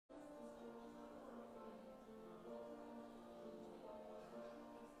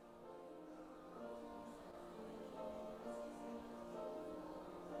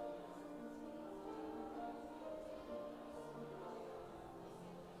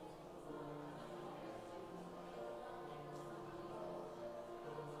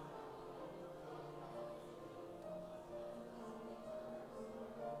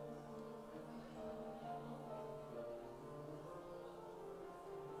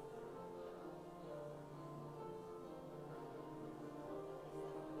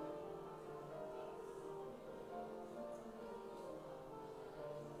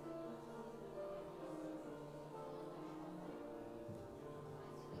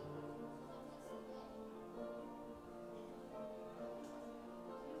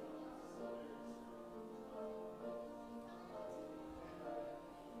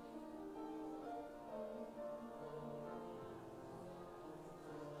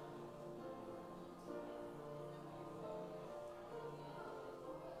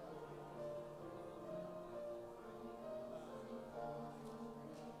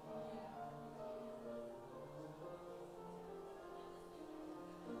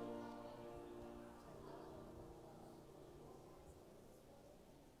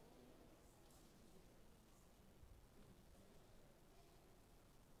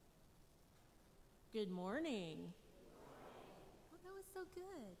Good morning. Oh, that was so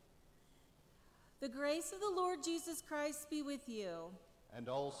good. The grace of the Lord Jesus Christ be with you. And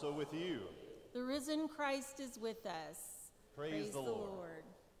also with you. The risen Christ is with us. Praise the Lord.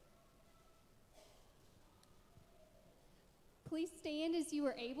 Please stand as you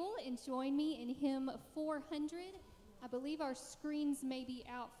are able and join me in hymn 400. I believe our screens may be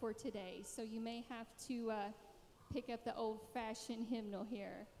out for today, so you may have to pick up the old-fashioned hymnal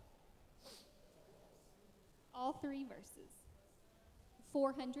here. All three verses.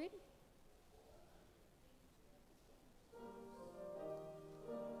 400.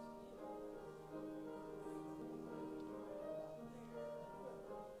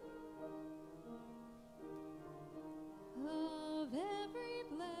 Of every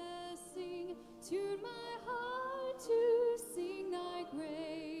blessing, tune my heart to sing thy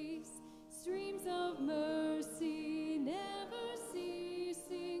grace. Streams of mercy never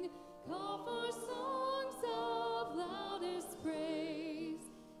ceasing, call for songs of loudest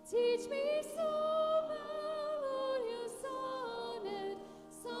praise. Teach me some melodious sonnet,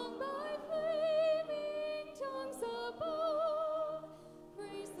 sung by flaming tongues above.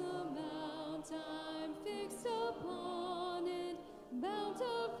 Praise the mount I'm fixed upon it, mount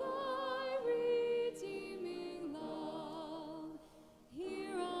of thy redeeming love.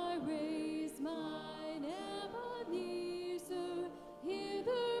 Here I raise mine Ebenezer,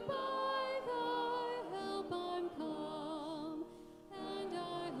 hither by thy help I'm come, and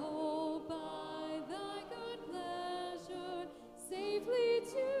I hope by thy good pleasure safely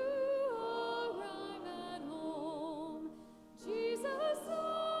to arrive at home. Jesus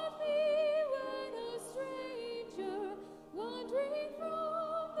sought me when a stranger, wandering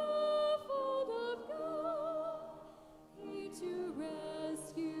from the fold of God. He to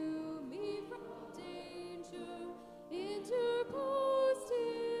rescue me from danger interposed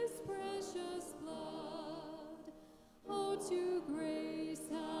his precious blood. Oh, to grace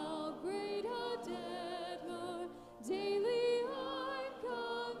how great a debtor daily I'm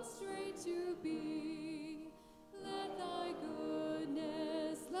constrained to be. Let thy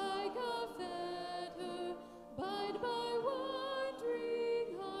goodness like a fetter bind my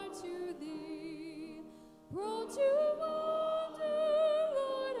wandering heart to thee. Prone to wander,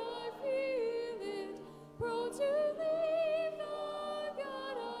 Lord, I feel it. Prone to leave the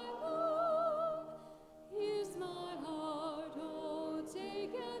God I love. Here's my heart, oh,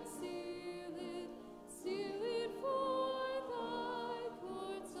 take and seal it for thy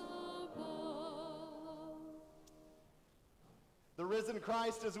courts above. The risen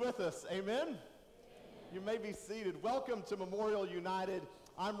Christ is with us. Amen? You may be seated. Welcome to Memorial United.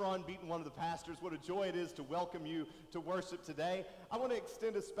 I'm Ron Beaton, one of the pastors. What a joy it is to welcome you to worship today. I want to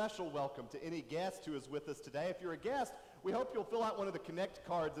extend a special welcome to any guest who is with us today. If you're a guest, we hope you'll fill out one of the Connect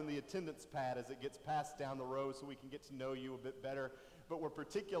cards in the attendance pad as it gets passed down the row so we can get to know you a bit better. But we're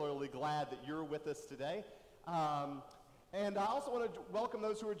particularly glad that you're with us today. And I also want to welcome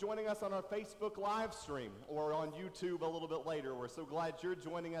those who are joining us on our Facebook live stream or on YouTube a little bit later. We're so glad you're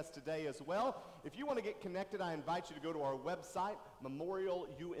joining us today as well. If you want to get connected, I invite you to go to our website,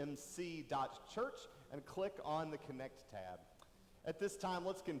 memorialumc.church, and click on the Connect tab. At this time,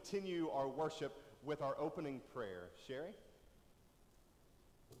 let's continue our worship with our opening prayer. Sherry?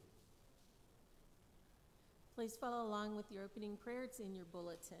 Please follow along with your opening prayer. It's in your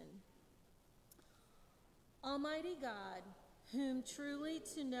bulletin. Almighty God, whom truly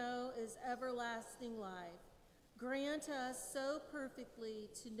to know is everlasting life, grant us so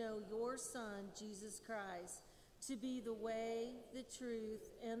perfectly to know your Son, Jesus Christ, to be the way, the truth,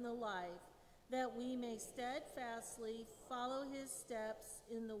 and the life, that we may steadfastly follow his steps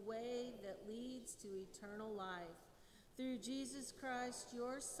in the way that leads to eternal life. Through Jesus Christ,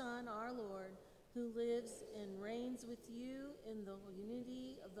 your Son, our Lord, who lives and reigns with you in the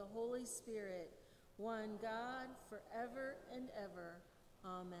unity of the Holy Spirit, one God, forever and ever.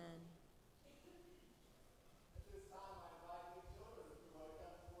 Amen. At this time, I invite the children if you want to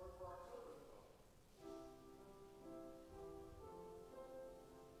come forward for our children's book.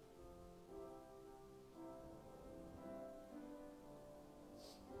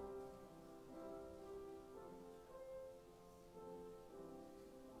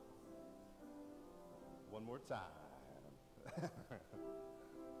 One more time.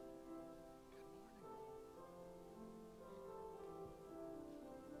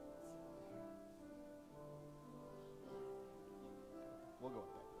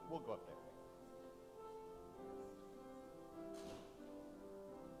 We'll go up there.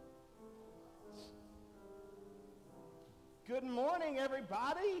 Good morning,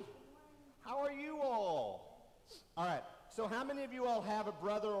 everybody. How are you all? All right, so how many of you all have a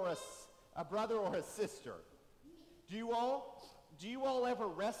brother or a a brother or a sister. Do you all ever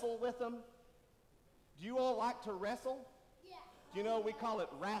wrestle with them? Do you all like to wrestle? Yeah. Do you know we call it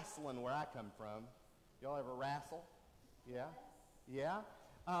wrestling where I come from? Y'all ever wrestle? Yeah? Yeah?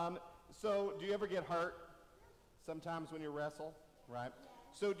 So do you ever get hurt sometimes when you wrestle? Right?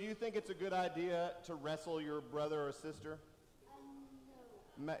 So do you think it's a good idea to wrestle your brother or sister?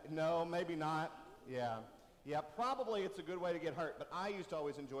 No. No, maybe not. Yeah. Yeah, probably it's a good way to get hurt, but I used to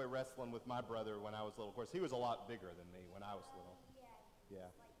always enjoy wrestling with my brother when I was little. Of course, he was a lot bigger than me when I was little.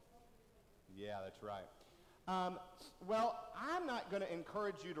 Yeah. Yeah, that's right. Well, I'm not going to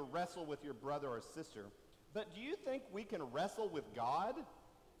encourage you to wrestle with your brother or sister, but do you think we can wrestle with God?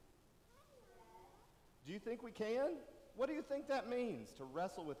 Do you think we can? What do you think that means, to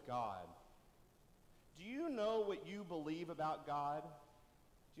wrestle with God? Do you know what you believe about God?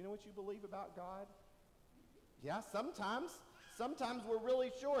 Do you know what you believe about God? Yeah, sometimes we're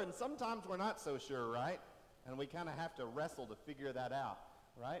really sure, and sometimes we're not so sure, right? And we kind of have to wrestle to figure that out,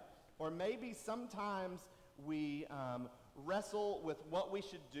 right? Or maybe sometimes we wrestle with what we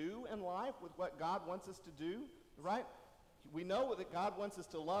should do in life, with what God wants us to do, right? We know that God wants us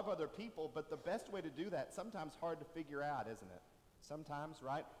to love other people, but the best way to do that, sometimes hard to figure out, isn't it? Sometimes,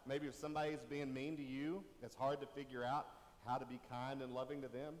 right? Maybe if somebody's being mean to you, it's hard to figure out how to be kind and loving to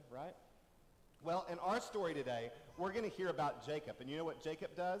them, right? Well, in our story today, we're going to hear about Jacob. And you know what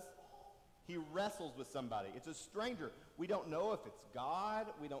Jacob does? He wrestles with somebody. It's a stranger. We don't know if it's God.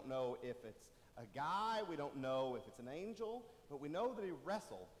 We don't know if it's a guy. We don't know if it's an angel. But we know that he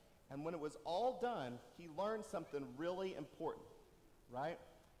wrestled. And when it was all done, he learned something really important, right?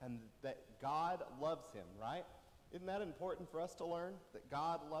 And that God loves him, right? Isn't that important for us to learn? That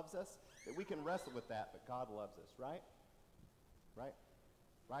God loves us? That we can wrestle with that, but God loves us, right? Right?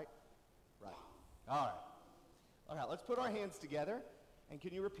 Right? Right. All right. All right, let's put our hands together. And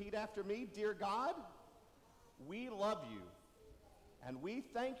can you repeat after me? Dear God, we love you. And we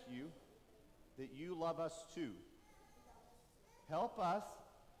thank you that you love us too. Help us,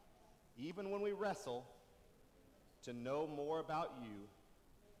 even when we wrestle, to know more about you.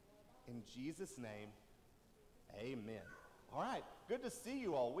 In Jesus' name, amen. All right, good to see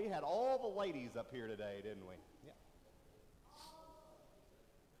you all. We had all the ladies up here today, didn't we? Yeah.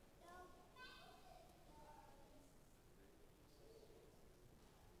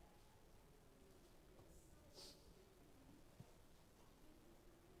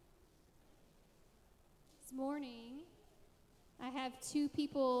 This morning, I have two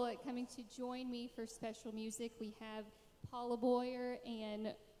people coming to join me for special music. We have Paula Boyer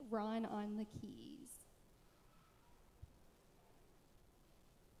and Ron on the keys.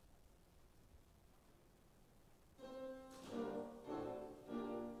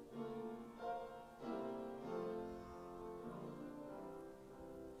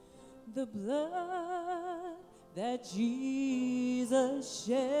 The blood that Jesus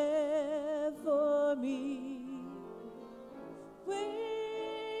shed for me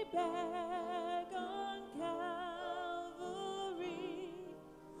way back on Calvary,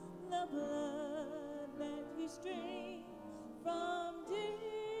 the blood that he streamed from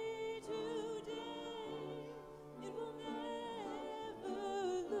day to day, it will never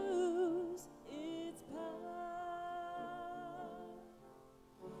lose its power.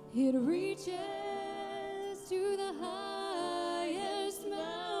 It reaches to the highest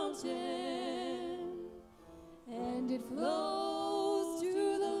mountain, and it flows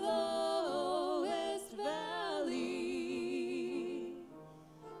to the lowest valley.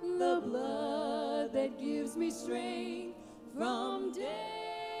 The blood that gives me strength from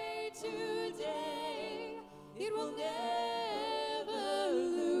day to day, it will never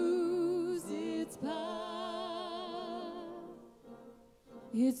lose its power.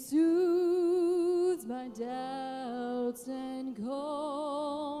 It soothes my doubts and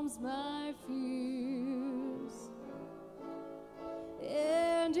calms my fears,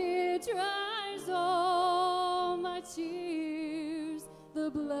 and it dries all my tears. The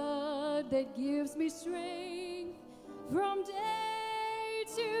blood that gives me strength from day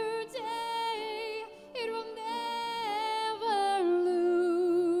to day, it will never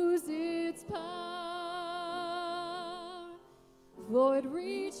lose its power. For it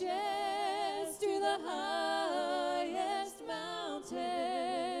reaches to the highest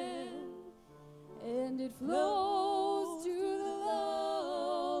mountain, and it flows to the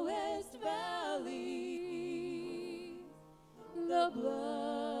lowest valley. The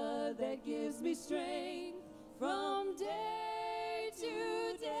blood that gives me strength from day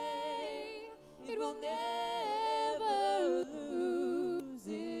to day, it will never lose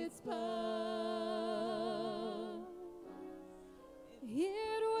its power.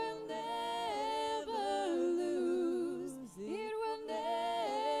 It will never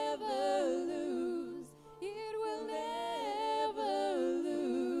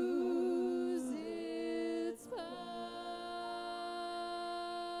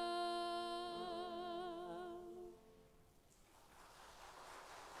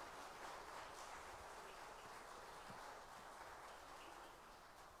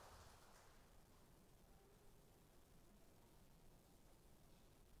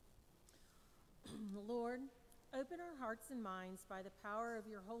Open our hearts and minds by the power of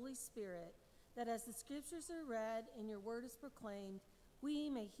your Holy Spirit, that as the scriptures are read and your word is proclaimed, we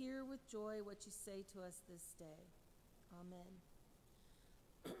may hear with joy what you say to us this day. Amen.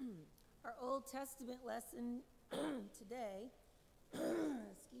 Our Old Testament lesson today,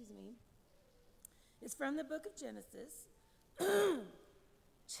 excuse me, is from the book of Genesis.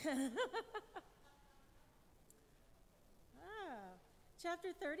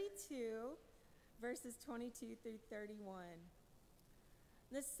 Chapter 32, verses 22 through 31.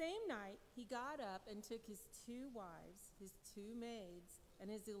 The same night he got up and took his 2 wives, his 2 maids,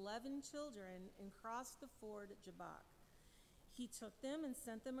 and his 11 children and crossed the ford at Jabbok. He took them and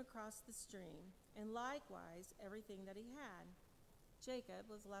sent them across the stream, and likewise everything that he had. Jacob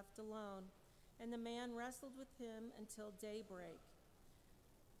was left alone, and the man wrestled with him until daybreak.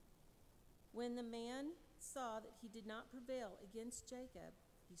 When the man saw that he did not prevail against Jacob,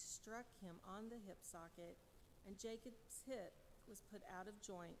 he struck him on the hip socket, and Jacob's hip was put out of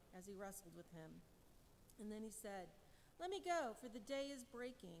joint as he wrestled with him. And then he said, "Let me go, for the day is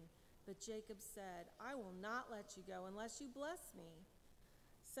breaking." But Jacob said, "I will not let you go unless you bless me."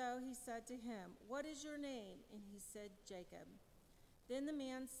 So he said to him, "What is your name?" And he said, "Jacob." Then the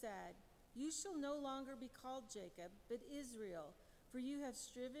man said, "You shall no longer be called Jacob, but Israel, for you have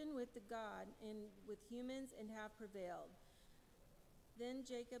striven with the God and with humans and have prevailed." Then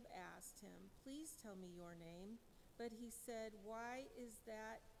Jacob asked him, "Please tell me your name." But he said, "Why is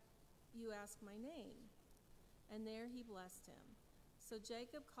that you ask my name?" And there he blessed him. So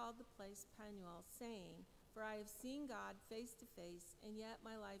Jacob called the place Peniel, saying, "For I have seen God face to face, and yet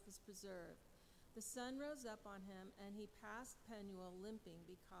my life is preserved." The sun rose up on him, and he passed Peniel limping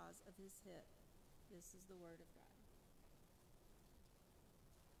because of his hip. This is the word of God.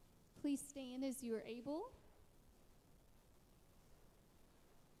 Please stand as you are able.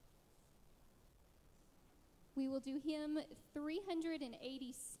 We will do hymn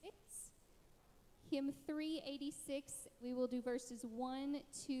 386. Hymn 386, we will do verses 1,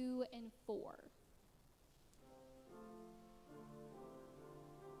 2, and 4.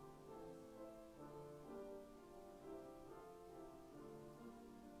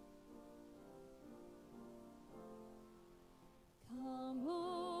 Come,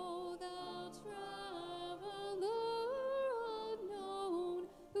 O thou traveler unknown,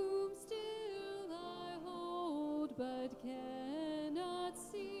 whom still I hold but cannot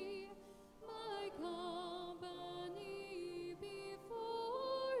see. My company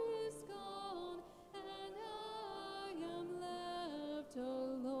before is gone, and I am left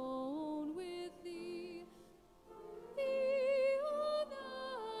alone with thee. Thee all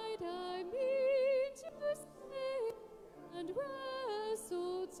night I mean to stay and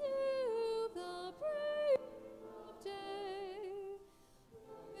wrestle till the break of day.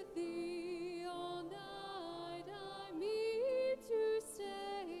 With thee all night I mean to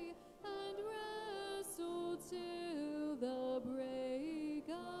stay and wrestle till the break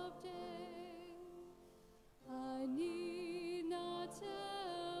of day. I need not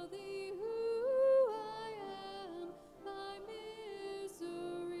tell thee who I am, my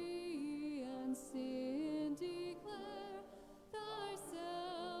misery and sin declare.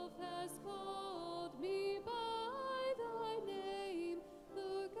 Thyself has called me by thy name.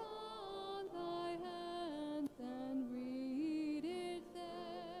 Look on thy hand and read it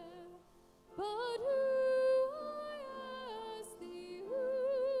there. But who, I ask thee, who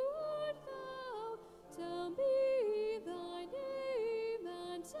art thou? Tell me thy name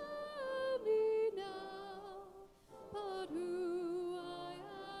and tell me now. But who, I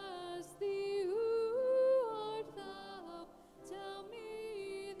ask thee, who art thou? Tell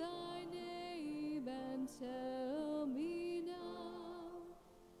me thy name and tell me now.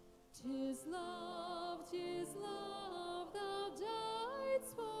 'Tis love, thou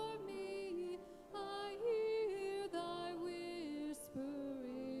diedst for me. I hear thy whisper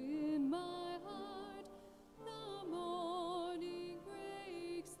in my heart. The morning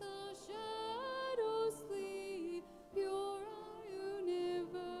breaks, the shadows flee. Pure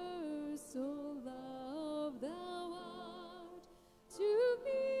universal love thou art. To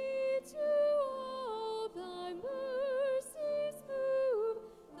me, to all thy mercies move.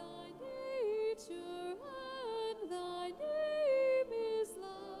 Thy nature and thy name is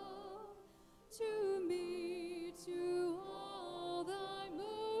love. To me, to all thy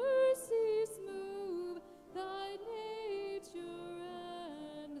mercies move. Thy nature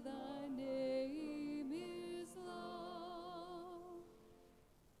and thy name is love.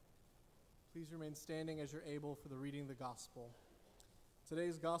 Please remain standing as you're able for the reading of the gospel.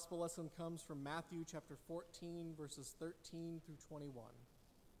 Today's gospel lesson comes from Matthew chapter 14, verses 13 through 21.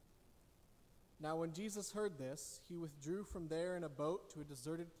 Now when Jesus heard this, he withdrew from there in a boat to a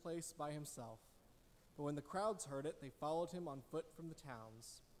deserted place by himself. But when the crowds heard it, they followed him on foot from the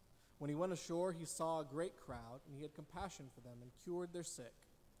towns. When he went ashore, he saw a great crowd, and he had compassion for them and cured their sick.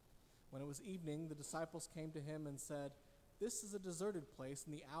 When it was evening, the disciples came to him and said, "This is a deserted place,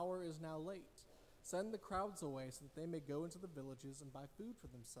 and the hour is now late. Send the crowds away so that they may go into the villages and buy food for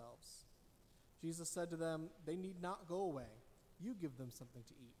themselves." Jesus said to them, "They need not go away. You give them something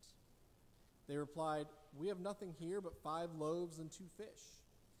to eat." They replied, "We have nothing here but 5 loaves and 2 fish."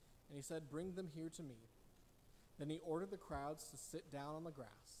 And he said, "Bring them here to me." Then he ordered the crowds to sit down on the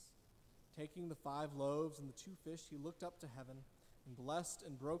grass. Taking the 5 loaves and the 2 fish, he looked up to heaven and blessed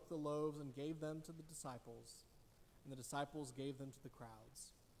and broke the loaves and gave them to the disciples. And the disciples gave them to the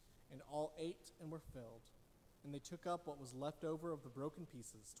crowds. And all ate and were filled. And they took up what was left over of the broken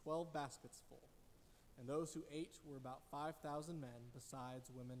pieces, 12 baskets full. And those who ate were about 5,000 men, besides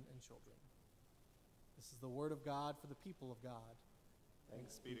women and children. This is the word of God for the people of God.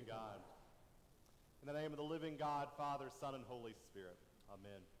 Thanks be to God. In the name of the living God, Father, Son, and Holy Spirit.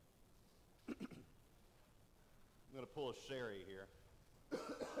 Amen. I'm going to pull a Sherry here.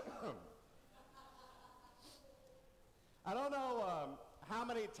 I don't know how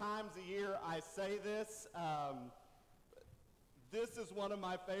many times a year I say this. This is one of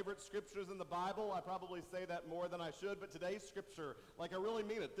my favorite scriptures in the Bible. I probably say that more than I should, but today's scripture, like I really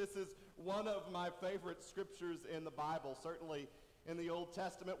mean it, this is one of my favorite scriptures in the Bible, certainly in the Old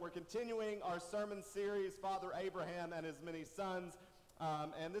Testament. We're continuing our sermon series, Father Abraham and his many sons.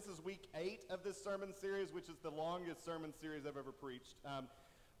 And this is week 8 of this sermon series, which is the longest sermon series I've ever preached.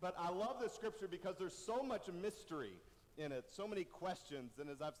 But I love this scripture because there's so much mystery in it, so many questions. And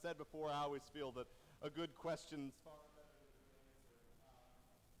as I've said before, I always feel that a good question's far better than a good answer.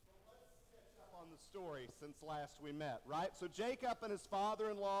 So let's catch up on the story since last we met, right? So Jacob and his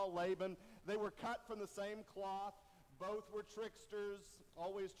father-in-law, Laban, they were cut from the same cloth. Both were tricksters,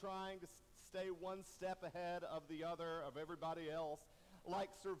 always trying to stay one step ahead of the other, of everybody else. Like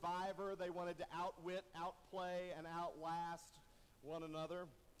Survivor, they wanted to outwit, outplay, and outlast one another.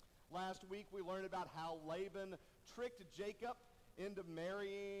 Last week, we learned about how Laban tricked Jacob into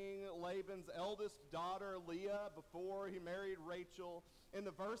marrying Laban's eldest daughter, Leah, before he married Rachel. In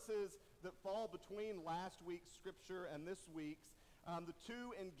the verses that fall between last week's scripture and this week's, the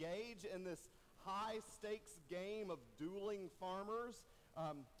two engage in this high-stakes game of dueling farmers.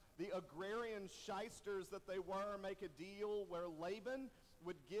 The agrarian shysters that they were make a deal where Laban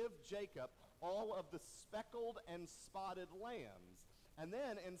would give Jacob all of the speckled and spotted lambs. And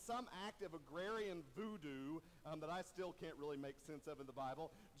then, in some act of agrarian voodoo that I still can't really make sense of in the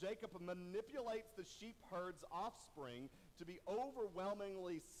Bible, Jacob manipulates the sheep herd's offspring to be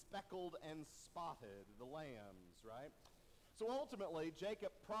overwhelmingly speckled and spotted, the lambs, right? So ultimately,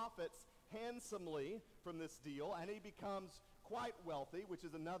 Jacob profits handsomely from this deal, and he becomes quite wealthy, which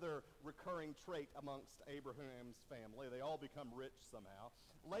is another recurring trait amongst Abraham's family. They all become rich somehow.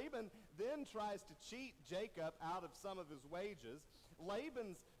 Laban then tries to cheat Jacob out of some of his wages.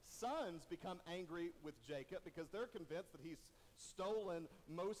 Laban's sons become angry with Jacob because they're convinced that he's stolen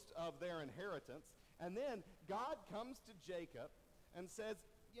most of their inheritance. And then God comes to Jacob and says,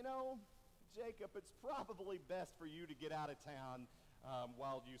 "You know, Jacob, it's probably best for you to get out of town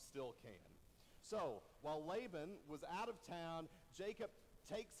while you still can." So, while Laban was out of town, Jacob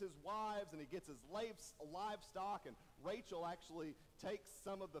takes his wives and he gets his livestock, and Rachel actually takes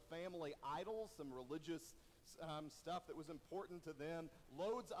some of the family idols, some religious stuff that was important to them,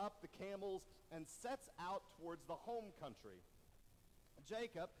 loads up the camels, and sets out towards the home country.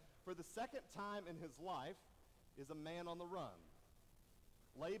 Jacob, for the second time in his life, is a man on the run.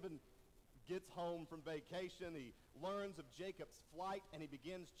 Laban gets home from vacation, he learns of Jacob's flight, and he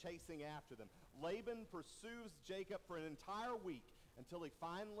begins chasing after them. Laban pursues Jacob for an entire week until he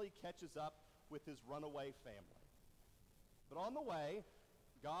finally catches up with his runaway family. But on the way,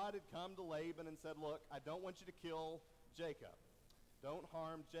 God had come to Laban and said, "Look, I don't want you to kill Jacob. Don't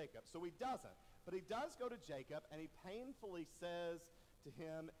harm Jacob." So he doesn't. But he does go to Jacob, and he painfully says to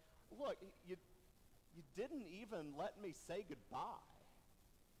him, "Look, you didn't even let me say goodbye.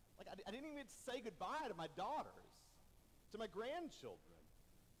 Like, I didn't even say goodbye to my daughters, to my grandchildren."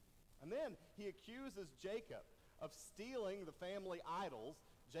 And then he accuses Jacob of stealing the family idols.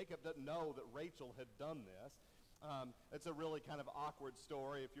 Jacob doesn't know that Rachel had done this. It's a really kind of awkward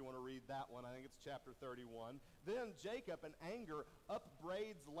story if you want to read that one. I think it's chapter 31. Then Jacob, in anger,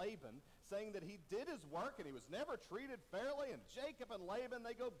 upbraids Laban, saying that he did his work and he was never treated fairly. And Jacob and Laban,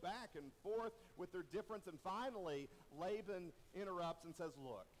 they go back and forth with their difference. And finally, Laban interrupts and says,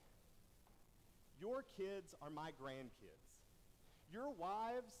 "Look, your kids are my grandkids. Your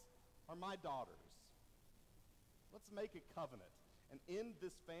wives are my daughters. Let's make a covenant and end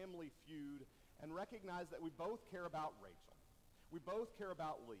this family feud and recognize that we both care about Rachel. We both care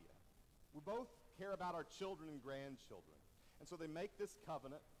about Leah. We both care about our children and grandchildren. And so they make this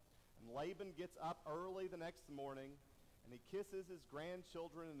covenant, and Laban gets up early the next morning, and he kisses his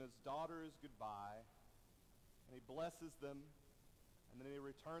grandchildren and his daughters goodbye, and he blesses them, and then he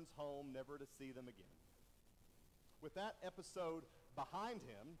returns home never to see them again. With that episode behind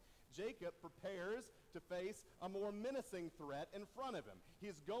him, Jacob prepares to face a more menacing threat in front of him.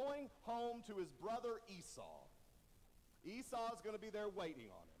 He's going home to his brother Esau. Esau is going to be there waiting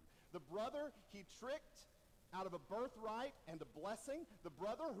on him. The brother he tricked out of a birthright and a blessing, the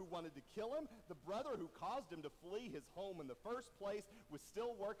brother who wanted to kill him, the brother who caused him to flee his home in the first place, was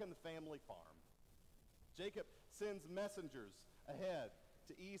still working the family farm. Jacob sends messengers ahead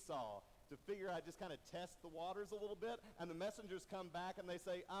to Esau to figure out, just kind of test the waters a little bit, and the messengers come back and they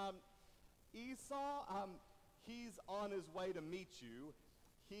say, Esau, he's on his way to meet you,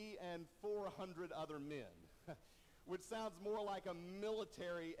 he and 400 other men, which sounds more like a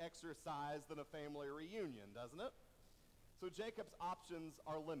military exercise than a family reunion, doesn't it? So Jacob's options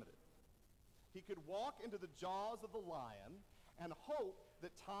are limited. He could walk into the jaws of the lion and hope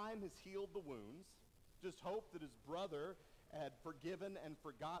that time has healed the wounds, just hope that his brother had forgiven and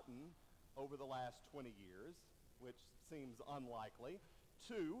forgotten over the last 20 years, which seems unlikely.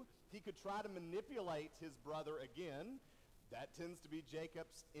 2, he could try to manipulate his brother again. That tends to be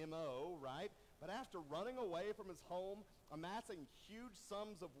Jacob's MO, right? But after running away from his home, amassing huge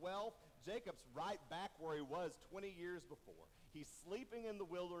sums of wealth, Jacob's right back where he was 20 years before. He's sleeping in the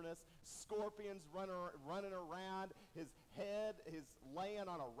wilderness, scorpions running around, his head is laying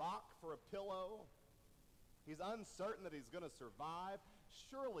on a rock for a pillow. He's uncertain that he's going to survive.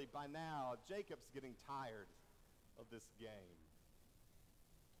 Surely by now, Jacob's getting tired of this game.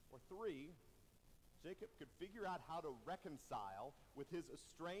 Or 3, Jacob could figure out how to reconcile with his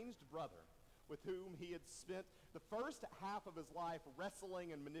estranged brother, with whom he had spent the first half of his life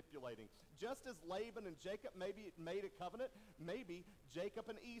wrestling and manipulating. Just as Laban and Jacob maybe made a covenant, maybe Jacob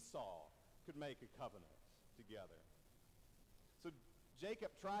and Esau could make a covenant together. So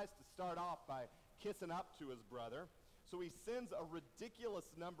Jacob tries to start off by kissing up to his brother. So he sends a ridiculous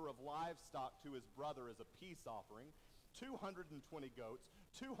number of livestock to his brother as a peace offering, 220 goats,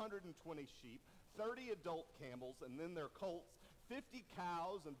 220 sheep, 30 adult camels, and then their colts, 50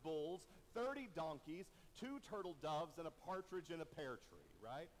 cows and bulls, 30 donkeys, 2 turtle doves, and a partridge in a pear tree,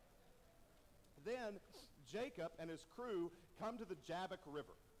 right? Then Jacob and his crew come to the Jabbok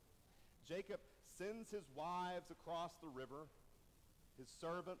River. Jacob sends his wives across the river, his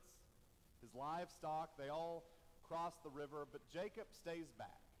servants, his livestock, they all cross the river, but Jacob stays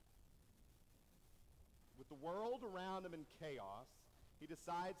back. With the world around him in chaos, he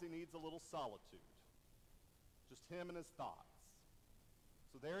decides he needs a little solitude. Just him and his thoughts.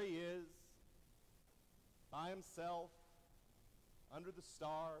 So there he is, by himself, under the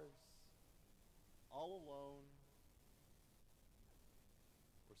stars, all alone.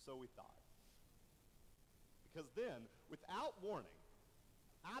 Or so we thought. Because then, without warning,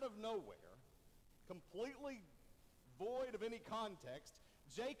 out of nowhere, completely void of any context,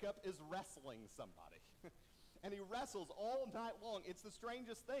 Jacob is wrestling somebody. And he wrestles all night long. It's the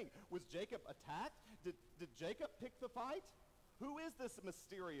strangest thing. Was Jacob attacked? Did Jacob pick the fight? Who is this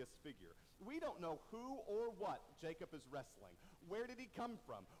mysterious figure? We don't know who or what Jacob is wrestling. Where did he come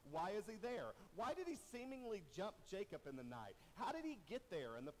from? Why is he there? Why did he seemingly jump Jacob in the night? How did he get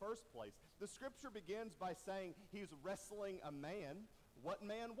there in the first place? The scripture begins by saying he's wrestling a man. What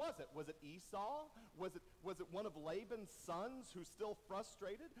man was it? Was it Esau? Was it one of Laban's sons who's still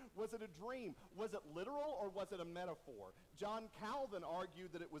frustrated? Was it a dream? Was it literal or was it a metaphor? John Calvin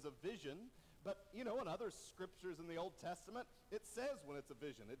argued that it was a vision, but in other scriptures in the Old Testament, it says when it's a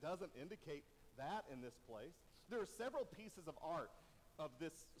vision. It doesn't indicate that in this place. There are several pieces of art of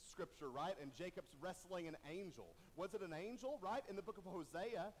this scripture, right? And Jacob's wrestling an angel. Was it an angel, right? In the book of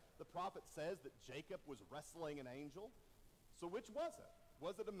Hosea, the prophet says that Jacob was wrestling an angel. So which was it?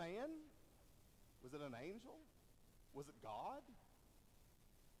 Was it a man? Was it an angel? Was it God?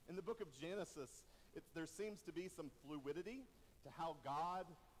 In the book of Genesis, there seems to be some fluidity to how God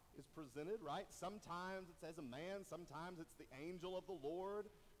is presented, right? Sometimes it's as a man, sometimes it's the angel of the Lord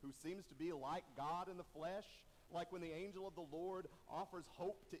who seems to be like God in the flesh, like when the angel of the Lord offers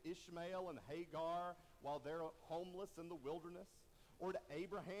hope to Ishmael and Hagar while they're homeless in the wilderness, or to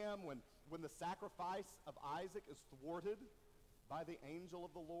Abraham when the sacrifice of Isaac is thwarted by the angel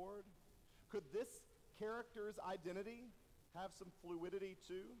of the Lord. Could this character's identity have some fluidity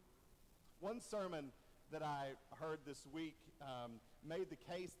too? One sermon that I heard this week made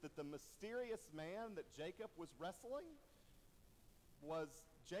the case that the mysterious man that Jacob was wrestling was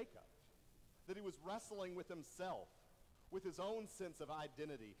Jacob, that he was wrestling with himself, with his own sense of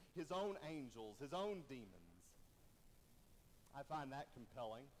identity, his own angels, his own demons. I find that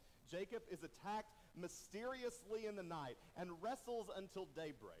compelling. Jacob is attacked mysteriously in the night and wrestles until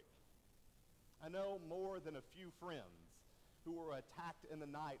daybreak. I know more than a few friends who were attacked in the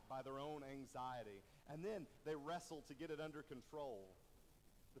night by their own anxiety, and then they wrestle to get it under control.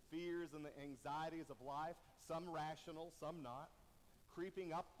 The fears and the anxieties of life, some rational, some not,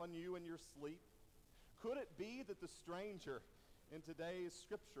 creeping up on you in your sleep. Could it be that the stranger in today's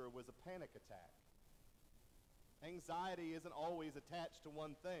scripture was a panic attack? Anxiety isn't always attached to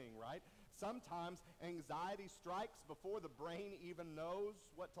one thing, right? Sometimes anxiety strikes before the brain even knows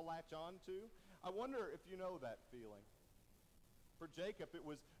what to latch on to. I wonder if you know that feeling. For Jacob, it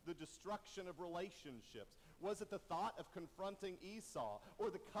was the destruction of relationships. Was it the thought of confronting Esau or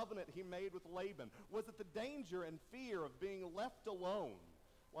the covenant he made with Laban? Was it the danger and fear of being left alone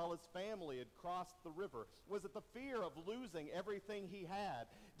while his family had crossed the river? Was it the fear of losing everything he had?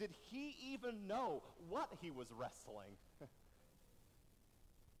 Did he even know what he was wrestling?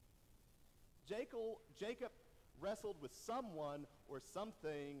 Jacob wrestled with someone or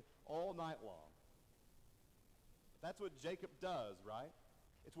something all night long. That's what Jacob does, right?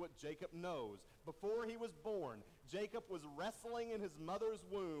 It's what Jacob knows. Before he was born, Jacob was wrestling in his mother's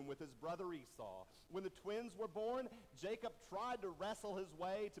womb with his brother Esau. When the twins were born, Jacob tried to wrestle his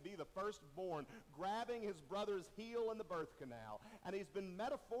way to be the firstborn, grabbing his brother's heel in the birth canal. And he's been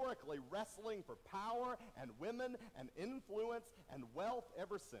metaphorically wrestling for power and women and influence and wealth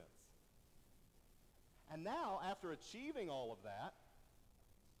ever since. And now, after achieving all of that,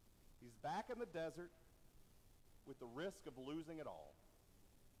 he's back in the desert with the risk of losing it all.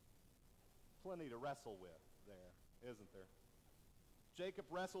 Plenty to wrestle with there, isn't there? Jacob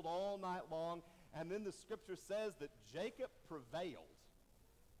wrestled all night long, and then the scripture says that Jacob prevailed.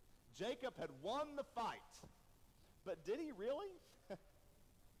 Jacob had won the fight. But did he really?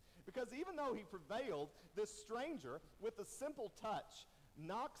 Because even though he prevailed, this stranger, with a simple touch,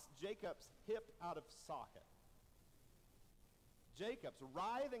 knocks Jacob's hip out of socket. Jacob's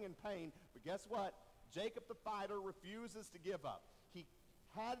writhing in pain, but guess what? Jacob the fighter refuses to give up. He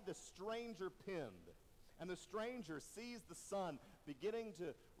had the stranger pinned, and the stranger sees the sun beginning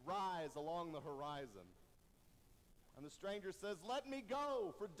to rise along the horizon. And the stranger says, "Let me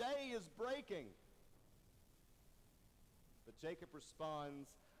go, for day is breaking." But Jacob responds,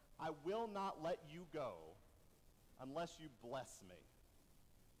 "I will not let you go unless you bless me.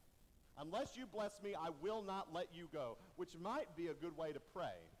 Unless you bless me, I will not let you go," which might be a good way to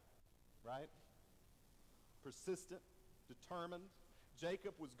pray, right? Persistent, determined.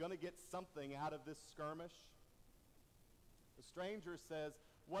 Jacob was going to get something out of this skirmish. The stranger says,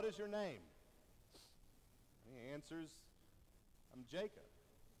 "What is your name?" And he answers, "I'm Jacob."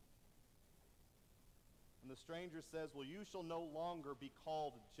 And the stranger says, "Well, you shall no longer be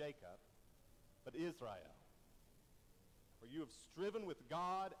called Jacob, but Israel. For you have striven with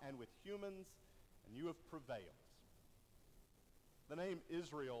God and with humans, and you have prevailed." The name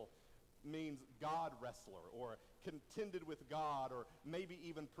Israel means God wrestler, or contended with God, or maybe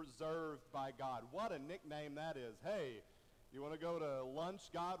even preserved by God. What a nickname that is. Hey, you want to go to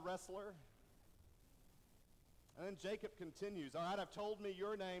lunch, God wrestler? And then Jacob continues, "All right, I've told me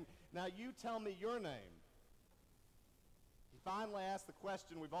your name. Now you tell me your name." He finally asks the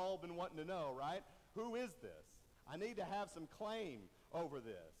question we've all been wanting to know, right? Who is this? I need to have some claim over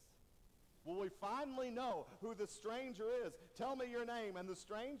this. Well, we finally know who the stranger is. Tell me your name. And the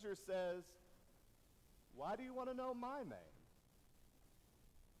stranger says, "Why do you want to know my name?"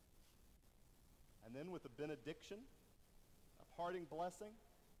 And then with a benediction, a parting blessing,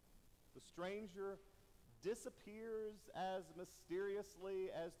 the stranger disappears as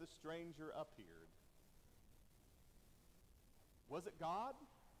mysteriously as the stranger appeared. Was it God,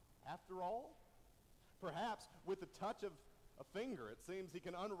 after all? Perhaps with a touch of a finger, it seems he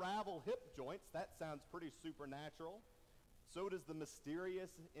can unravel hip joints. That sounds pretty supernatural. So does the mysterious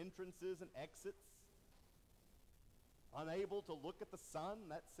entrances and exits. Unable to look at the sun,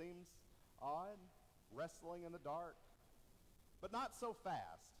 that seems odd. Wrestling in the dark. But not so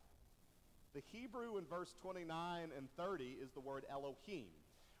fast. The Hebrew in verse 29 and 30 is the word Elohim,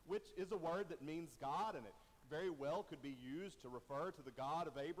 which is a word that means God, and it very well could be used to refer to the God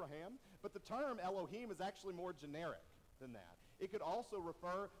of Abraham. But the term Elohim is actually more generic than that. It could also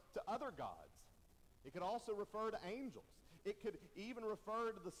refer to other gods. It could also refer to angels. It could even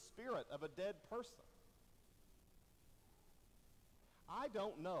refer to the spirit of a dead person. I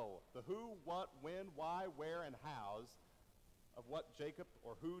don't know the who, what, when, why, where, and hows of what Jacob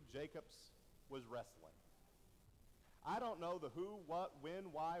or who Jacob's was wrestling. I don't know the who, what,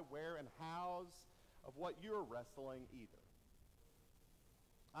 when, why, where, and hows of what you're wrestling either.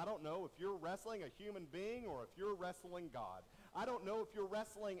 I don't know if you're wrestling a human being or if you're wrestling God. I don't know if you're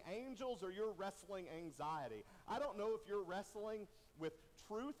wrestling angels or you're wrestling anxiety. I don't know if you're wrestling with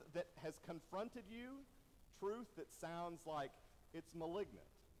truth that has confronted you, truth that sounds like it's malignant,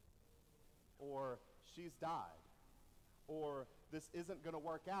 or she's died, or this isn't going to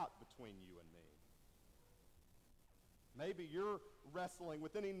work out between you and me. Maybe you're wrestling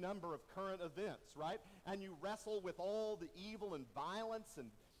with any number of current events, right? And you wrestle with all the evil and violence and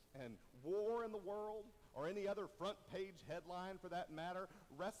war in the world, or any other front page headline for that matter.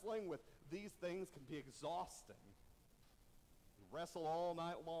 Wrestling with these things can be exhausting. You wrestle all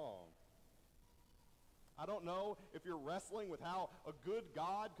night long. I don't know if you're wrestling with how a good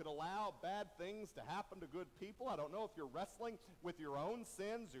God could allow bad things to happen to good people. I don't know if you're wrestling with your own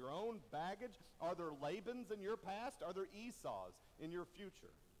sins, your own baggage. Are there Labans in your past? Are there Esau's in your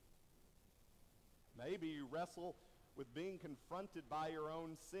future? Maybe you wrestle with being confronted by your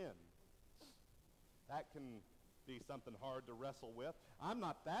own sin. That can be something hard to wrestle with. I'm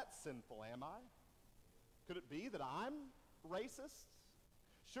not that sinful, am I? Could it be that I'm racist?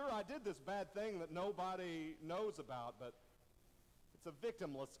 Sure, I did this bad thing that nobody knows about, but it's a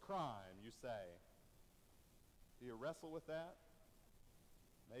victimless crime, you say. Do you wrestle with that?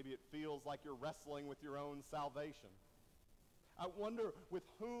 Maybe it feels like you're wrestling with your own salvation. I wonder with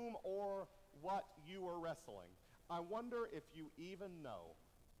whom or what you are wrestling. I wonder if you even know.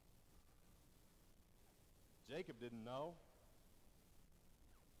 Jacob didn't know,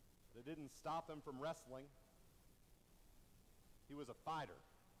 but it didn't stop him from wrestling. He was a fighter.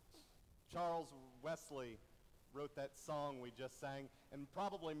 Charles Wesley wrote that song we just sang, and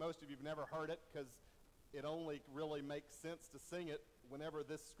probably most of you have never heard it because it only really makes sense to sing it whenever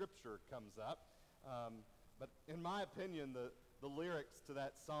this scripture comes up. But in my opinion, the lyrics to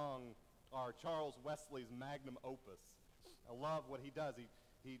that song are Charles Wesley's magnum opus. I love what he does.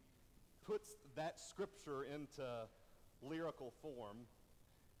 He puts that scripture into lyrical form.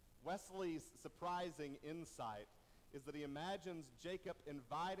 Wesley's surprising insight is that he imagines Jacob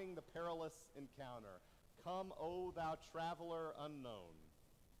inviting the perilous encounter. Come, O thou traveler unknown.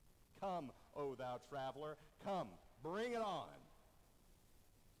 Come, O thou traveler. Come, bring it on.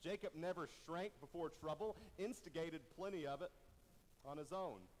 Jacob never shrank before trouble, instigated plenty of it on his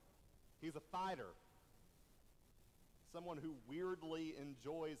own. He's a fighter, someone who weirdly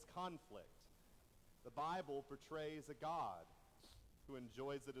enjoys conflict. The Bible portrays a God who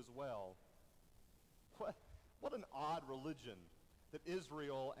enjoys it as well. What an odd religion that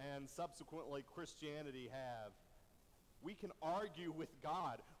Israel and subsequently Christianity have. We can argue with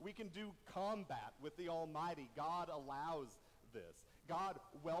God. We can do combat with the Almighty. God allows this. God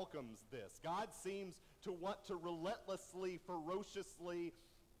welcomes this. God seems to want to relentlessly, ferociously,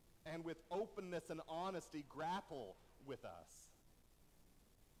 and with openness and honesty grapple with us.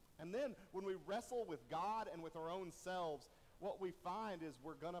 And then when we wrestle with God and with our own selves, what we find is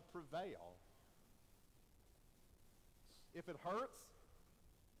we're going to prevail. If it hurts,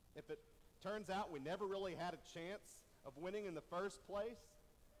 if it turns out we never really had a chance of winning in the first place,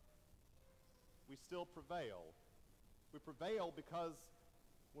 we still prevail. We prevail because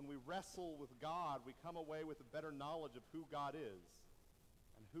when we wrestle with God, we come away with a better knowledge of who God is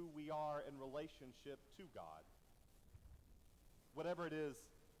and who we are in relationship to God. Whatever it is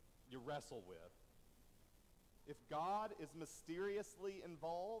you wrestle with, if God is mysteriously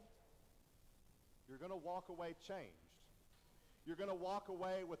involved, you're going to walk away changed. You're going to walk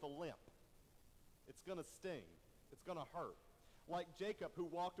away with a limp. It's going to sting. It's going to hurt. Like Jacob, who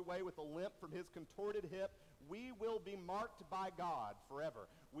walked away with a limp from his contorted hip, we will be marked by God forever.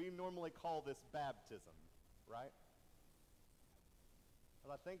 We normally call this baptism, right?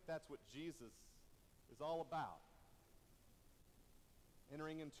 But I think that's what Jesus is all about.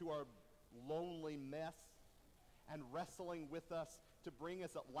 Entering into our lonely mess and wrestling with us to bring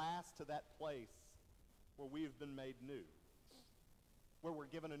us at last to that place where we have been made new, where we're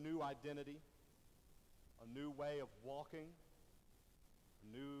given a new identity, a new way of walking,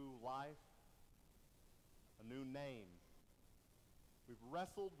 a new life, a new name. We've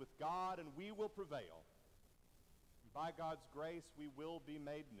wrestled with God and we will prevail. And by God's grace, we will be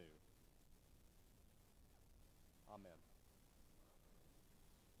made new. Amen.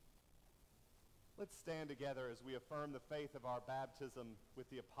 Let's stand together as we affirm the faith of our baptism with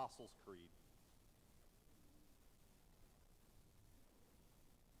the Apostles' Creed.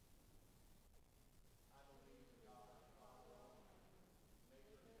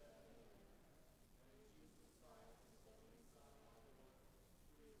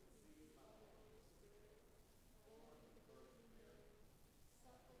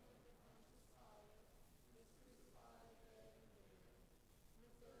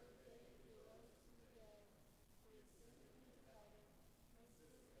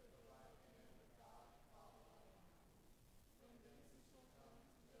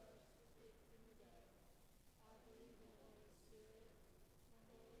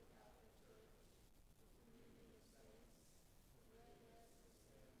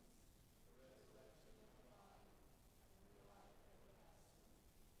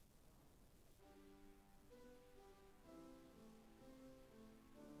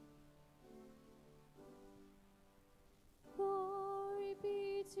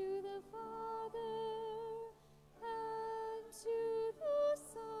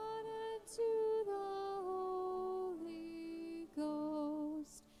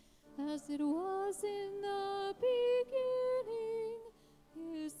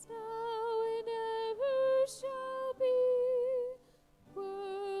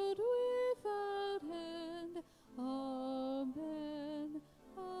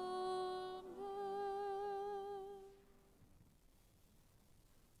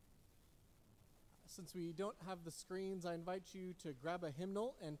 since we don't have the screens, I invite you to grab a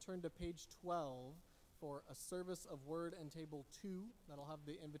hymnal and turn to page 12 for a service of word and table 2. That'll have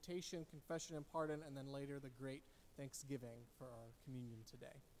the invitation, confession, and pardon, and then later the great thanksgiving for our communion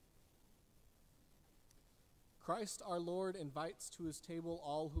today. Christ our Lord invites to his table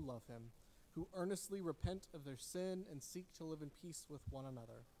all who love him, who earnestly repent of their sin and seek to live in peace with one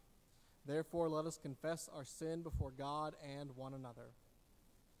another. Therefore, let us confess our sin before God and one another.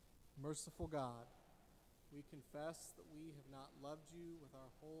 Merciful God, we confess that we have not loved you with our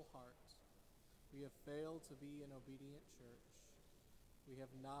whole heart. We have failed to be an obedient church. We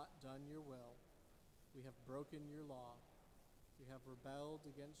have not done your will. We have broken your law. We have rebelled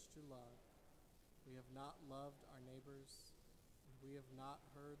against your love. We have not loved our neighbors, and we have not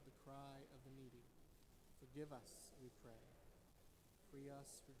heard the cry of the needy. Forgive us, we pray. Free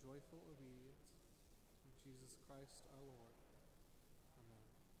us for joyful obedience. Through Jesus Christ our Lord. Amen.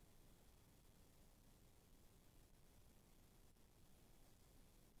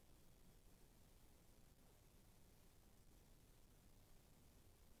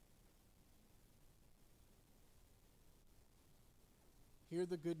 Hear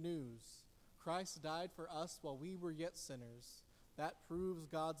the good news. Christ died for us while we were yet sinners. That proves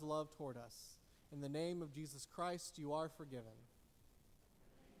God's love toward us. In the name of Jesus Christ, you are forgiven.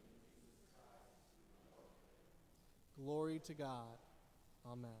 Glory to God.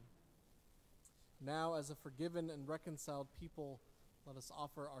 Amen. Now, as a forgiven and reconciled people, let us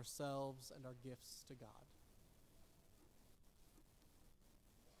offer ourselves and our gifts to God.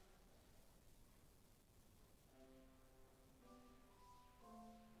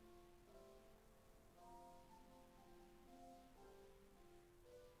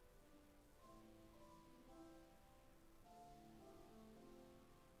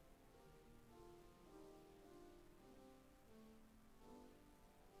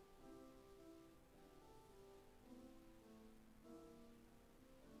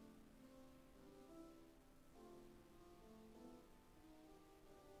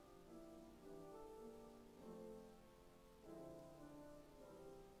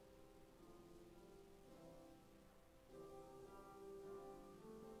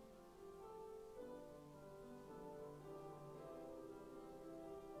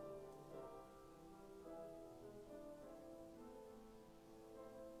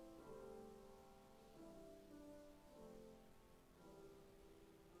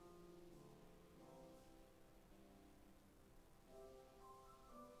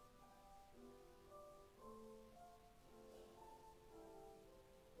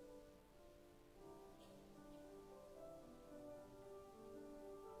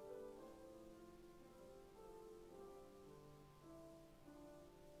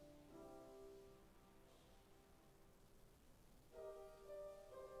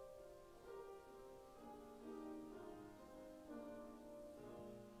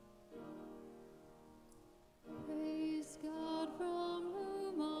 Praise God from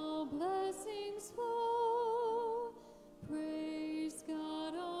whom all blessings flow. Praise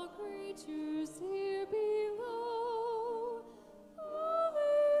God, all creatures here below.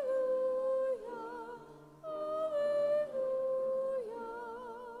 Alleluia, alleluia.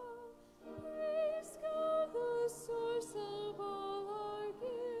 Praise God, the source of all our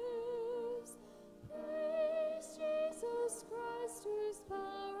gifts. Praise Jesus Christ, whose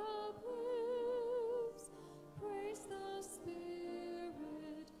power uplifts. Praise the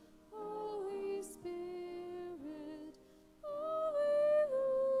Spirit, Holy Spirit. Alleluia,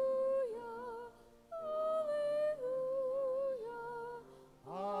 alleluia.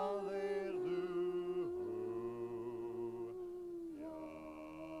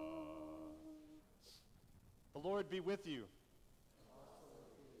 The Lord be with you.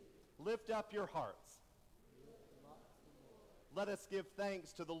 Lift up your hearts. Let us give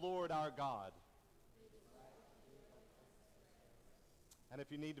thanks to the Lord our God. And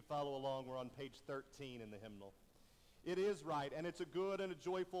if you need to follow along, we're on page 13 in the hymnal. It is right, and it's a good and a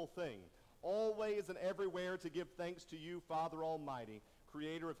joyful thing, always and everywhere to give thanks to you, Father Almighty,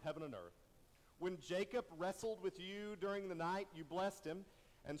 creator of heaven and earth. When Jacob wrestled with you during the night, you blessed him,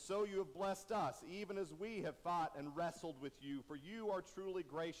 and so you have blessed us, even as we have fought and wrestled with you, for you are truly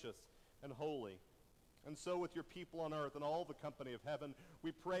gracious and holy. And so with your people on earth and all the company of heaven,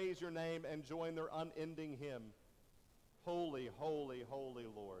 we praise your name and join their unending hymn. Holy, holy, holy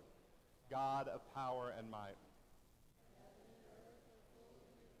Lord, God of power and might.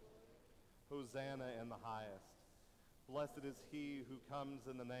 Hosanna in the highest. Blessed is he who comes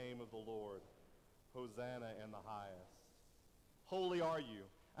in the name of the Lord. Hosanna in the highest. Holy are you,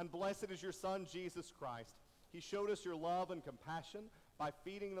 and blessed is your Son, Jesus Christ. He showed us your love and compassion by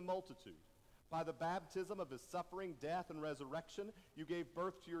feeding the multitude, By the baptism of his suffering, death, and resurrection, you gave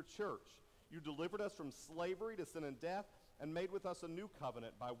birth to your church. You delivered us from slavery to sin and death and made with us a new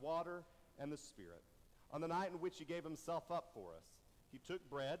covenant by water and the Spirit. On the night in which he gave himself up for us, he took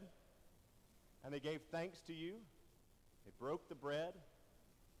bread, and he gave thanks to you. He broke the bread,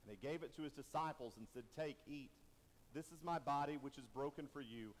 and he gave it to his disciples and said, "Take, eat. This is my body, which is broken for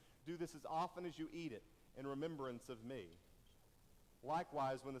you. Do this as often as you eat it in remembrance of me."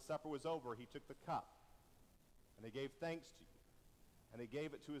 Likewise, when the supper was over, he took the cup, and he gave thanks to you. And he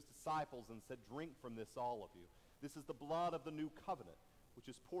gave it to his disciples and said, "Drink from this, all of you. This is the blood of the new covenant, which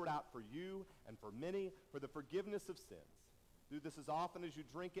is poured out for you and for many for the forgiveness of sins. Do this as often as you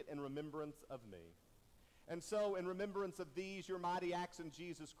drink it in remembrance of me." And so, in remembrance of these, your mighty acts in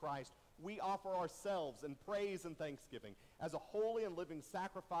Jesus Christ, we offer ourselves in praise and thanksgiving as a holy and living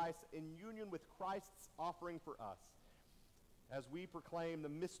sacrifice in union with Christ's offering for us, as we proclaim the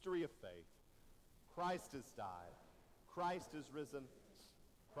mystery of faith. Christ has died. Christ is risen.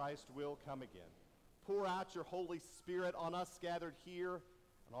 Christ will come again. Pour out your Holy Spirit on us gathered here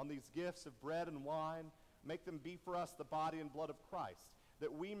and on these gifts of bread and wine. Make them be for us the body and blood of Christ,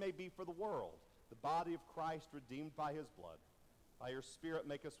 that we may be for the world the body of Christ redeemed by his blood. By your Spirit,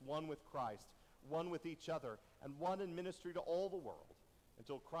 make us one with Christ, one with each other, and one in ministry to all the world,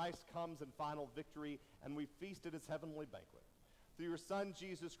 until Christ comes in final victory and we feast at his heavenly banquet. Through your Son,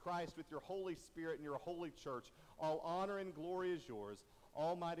 Jesus Christ, with your Holy Spirit and your holy church, all honor and glory is yours,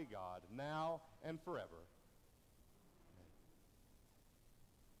 Almighty God, now and forever. Amen.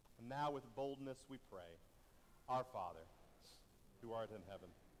 And now with boldness we pray, Our Father, who art in heaven,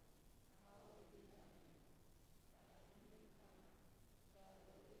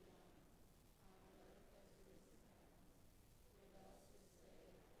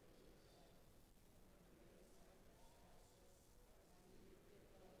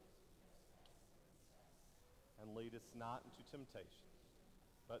 and lead us not into temptation,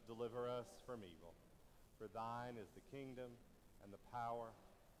 but deliver us from evil. For thine is the kingdom, and the power,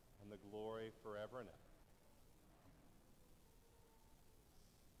 and the glory forever and ever.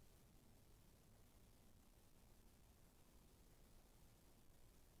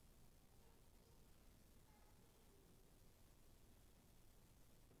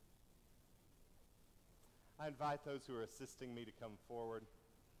 I invite those who are assisting me to come forward.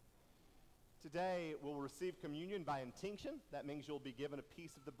 Today, we'll receive communion by intinction. That means you'll be given a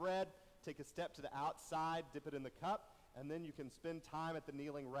piece of the bread, take a step to the outside, dip it in the cup, and then you can spend time at the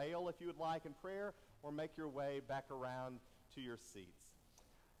kneeling rail if you would like in prayer, or make your way back around to your seats.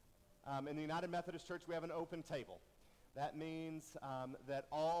 In the United Methodist Church, we have an open table. That means that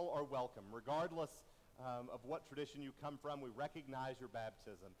all are welcome, regardless of what tradition you come from. We recognize your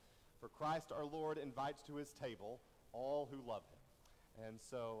baptism. For Christ our Lord invites to his table all who love him. And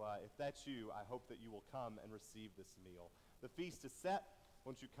so if that's you, I hope that you will come and receive this meal. The feast is set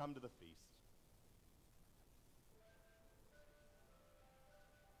once you come to the feast.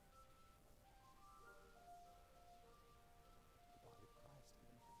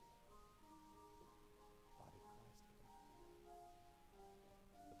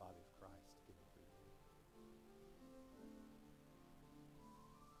 The body of Christ given for you.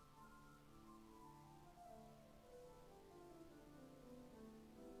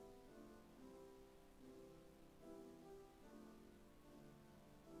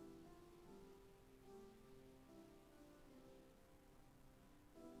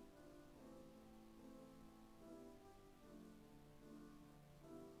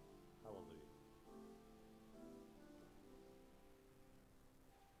 Hallelujah.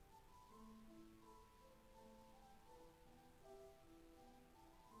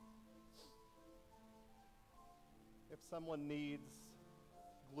 If someone needs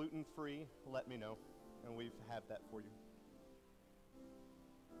gluten-free, let me know, and we have that for you.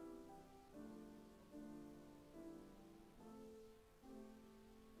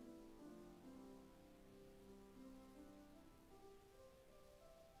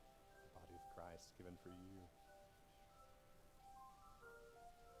 The body of Christ given for you.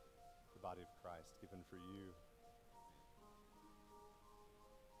 The body of Christ given for you.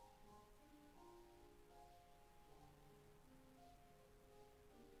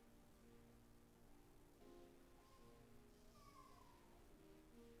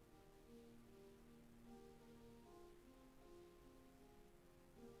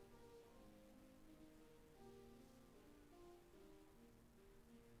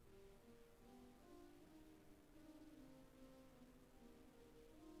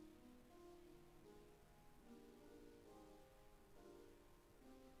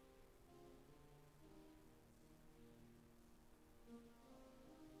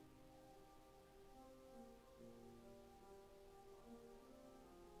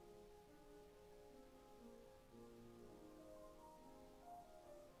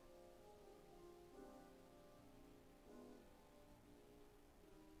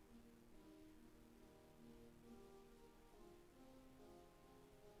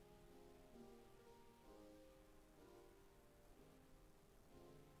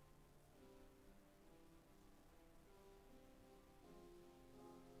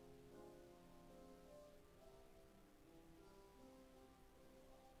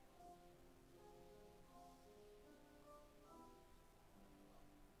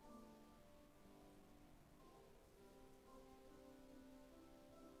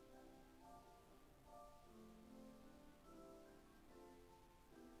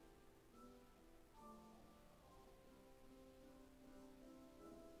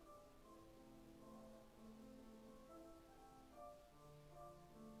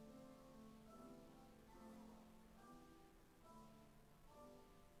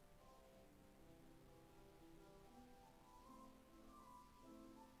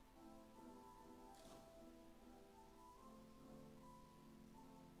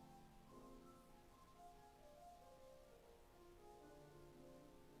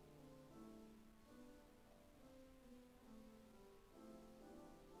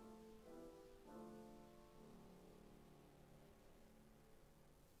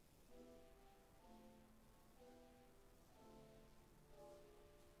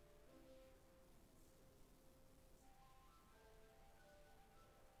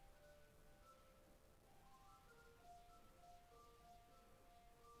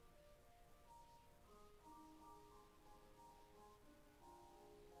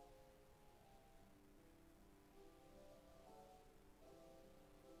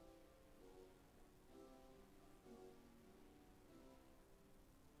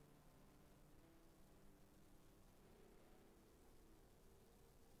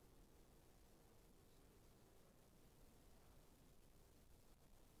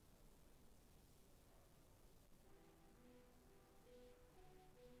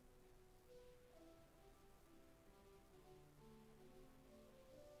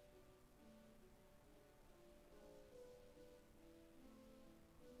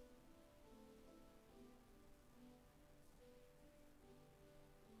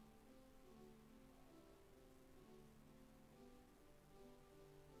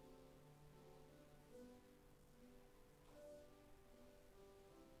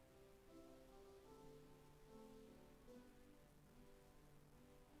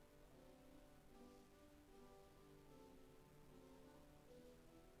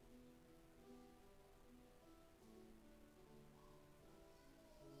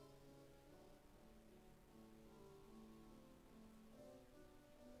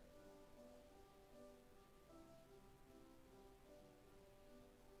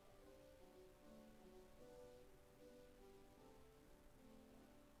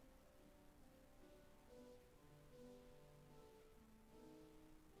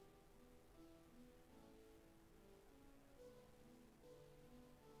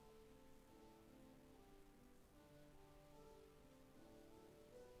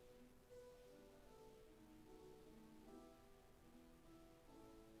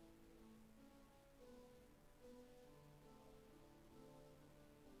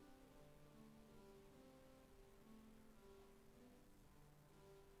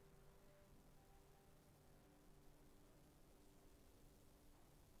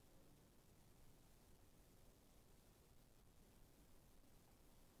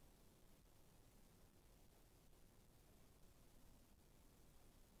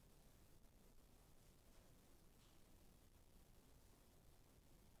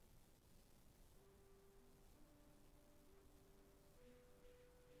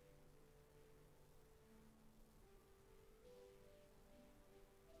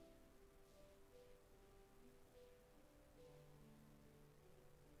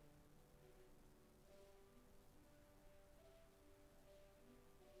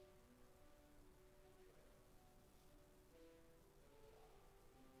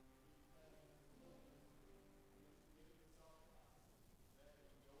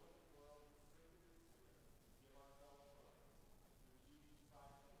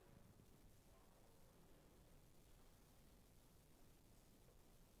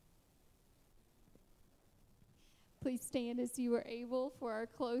 Please stand as you are able for our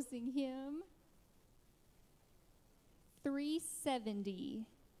closing hymn. 370.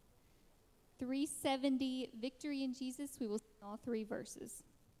 370, Victory in Jesus. We will sing all three verses.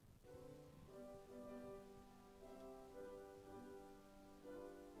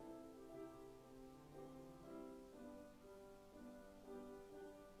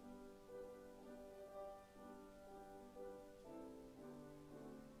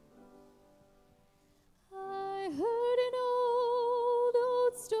 I heard an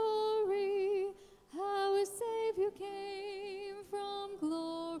old story, how a Savior came from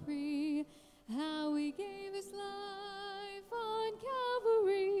glory, how he gave his life on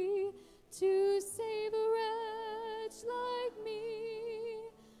Calvary to save a wretch like me.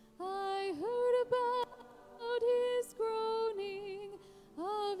 I heard about his groaning,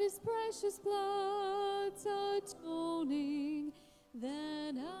 of his precious blood's atoning.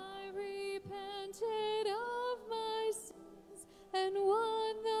 Then I repented of my sins and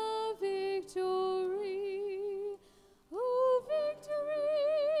won the victory. Oh, victory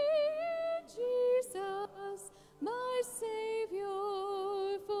in Jesus, my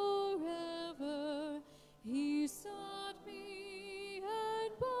Savior forever. He sought me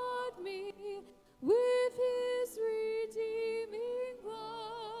and bought me with his redeeming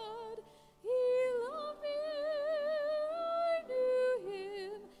blood. He loved me ere I knew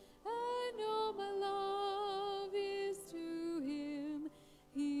him, and all my love is to him.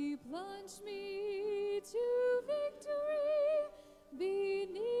 He plunged me to victory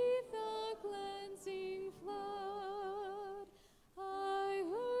beneath the cleansing flood. I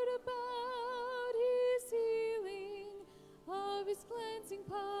heard about his healing, of his cleansing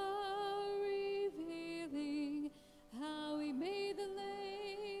power revealing, how he made the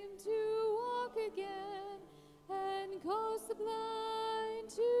lame to walk again and caused the blind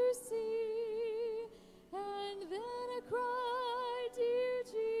to see. And then I cried, dear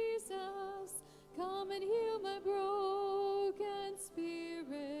Jesus, come and heal my broken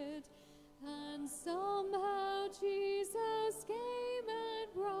spirit. And somehow Jesus came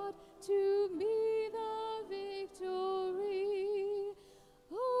and brought to me the victory.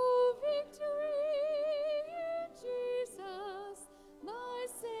 Oh, victory in Jesus, my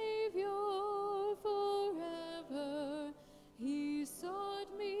Savior forever. He sought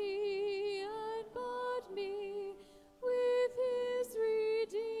me and bought me with his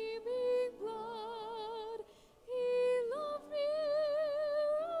redeeming blood. He loved me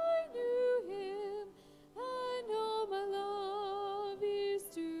ere I knew him, and all my love is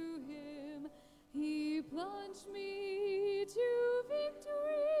to him. He plunged me to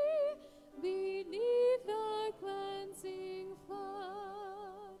victory beneath the cleansing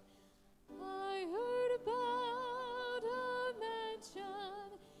flood. I heard about a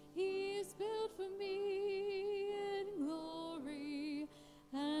mansion he's built for me in glory,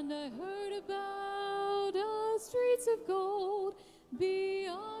 and I heard about streets of gold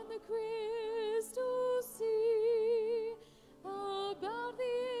beyond the crystal sea, about the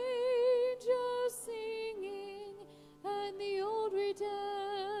angels singing and the old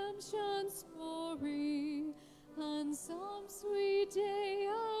redemption story. And some sweet day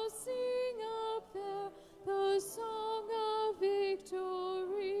I'll sing up there the song of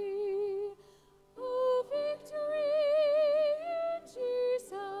victory. Oh, victory in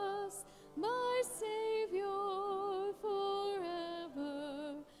Jesus, my Savior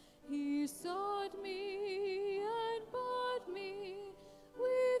forever. He sought me and bought me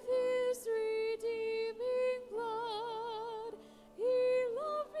with his redeeming blood. He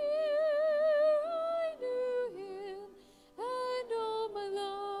loved me ere I knew him, and all my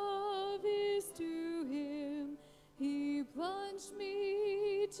love is to him. He plunged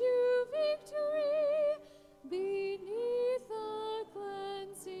me to victory beneath the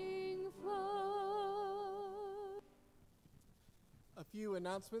cleansing flood. A few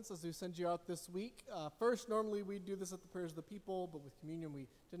announcements as we send you out this week. First, normally we do this at the Prayers of the People, but with communion we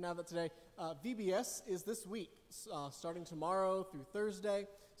didn't have that today. VBS is this week, starting tomorrow through Thursday.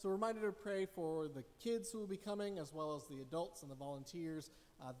 So we're reminded to pray for the kids who will be coming, as well as the adults and the volunteers,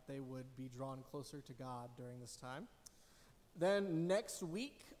 that they would be drawn closer to God during this time. Then next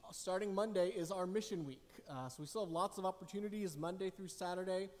week, starting Monday, is our mission week. So we still have lots of opportunities Monday through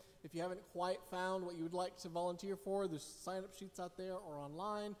Saturday. If you haven't quite found what you would like to volunteer for, there's sign-up sheets out there or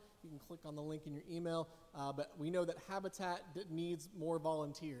online. You can click on the link in your email. But we know that Habitat needs more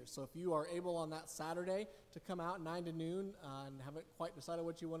volunteers. So if you are able on that Saturday to come out 9 to noon and haven't quite decided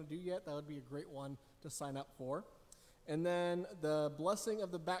what you want to do yet, that would be a great one to sign up for. And then the blessing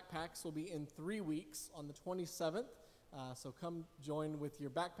of the backpacks will be in 3 weeks on the 27th. So come join with your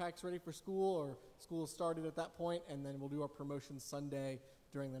backpacks ready for school, or school started at that point, and then we'll do our promotion Sunday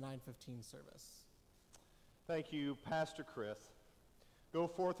during the 9:15 service. Thank you, Pastor Chris. Go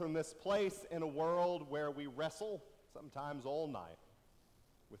forth from this place in a world where we wrestle, sometimes all night,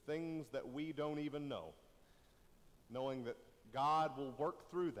 with things that we don't even know, knowing that God will work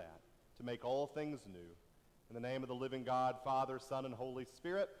through that to make all things new. In the name of the living God, Father, Son, and Holy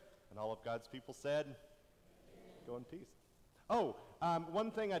Spirit, and all of God's people said, amen. Go in peace.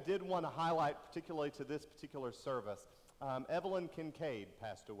 One thing I did want to highlight, particularly to this particular service, Evelyn Kincaid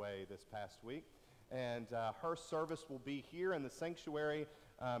passed away this past week, and her service will be here in the sanctuary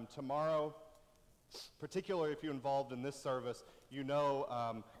tomorrow. Particularly if you're involved in this service, you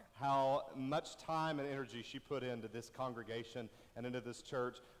know how much time and energy she put into this congregation and into this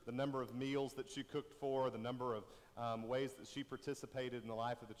church, the number of meals that she cooked for, the number of ways that she participated in the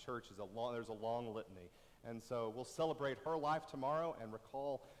life of the church. There's a long litany. And so we'll celebrate her life tomorrow and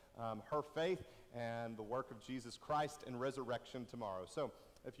recall her faith and the work of Jesus Christ in resurrection tomorrow. So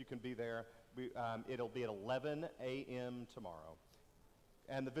if you can be there, it'll be at 11 a.m. tomorrow.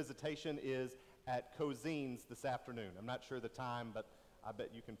 And the visitation is at Cozine's this afternoon. I'm not sure the time, but I bet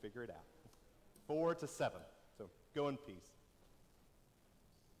you can figure it out. 4 to 7. So go in peace.